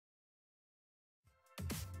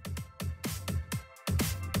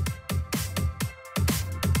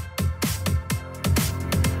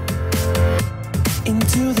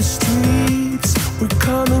through the streets, we're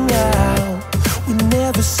coming out. We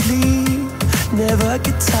never sleep, never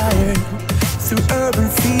get tired. Through urban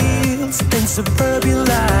fields and suburban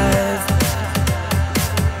life.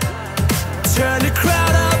 Turn the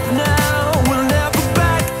crowd up now, we'll never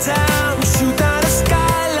back down. Shoot down the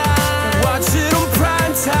skyline, watch it on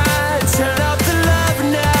prime time. Turn up the love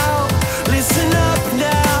now, listen up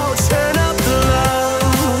now. Turn up the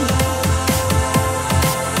love.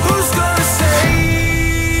 Who's gonna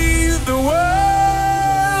save the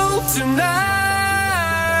world tonight?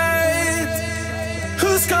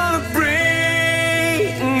 Who's gonna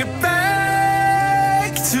bring it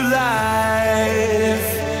back to life?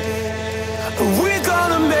 We're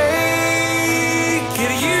gonna make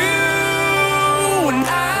it, you and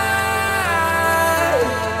I.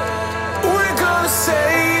 We're gonna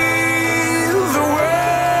save the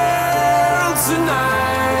world tonight.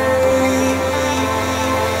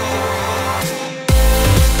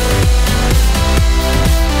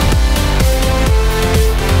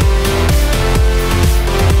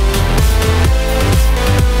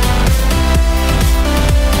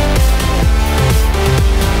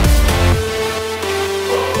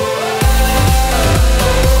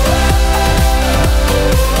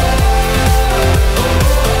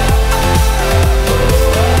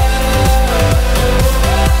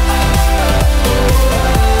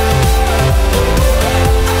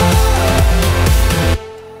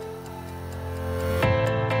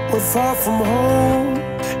 We're far from home,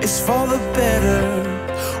 it's for the better.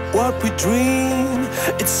 What we dream,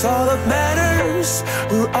 it's all that matters.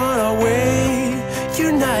 We're on our way,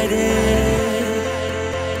 united.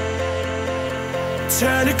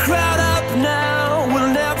 Turn the crowd up now,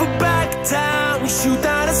 we'll never back down. Shoot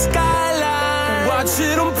down the skyline, watch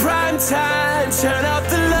it on prime time. Turn up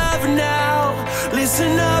the love now,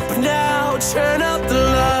 listen up now. Turn up the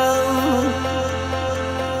love.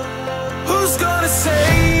 Who's gonna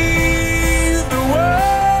say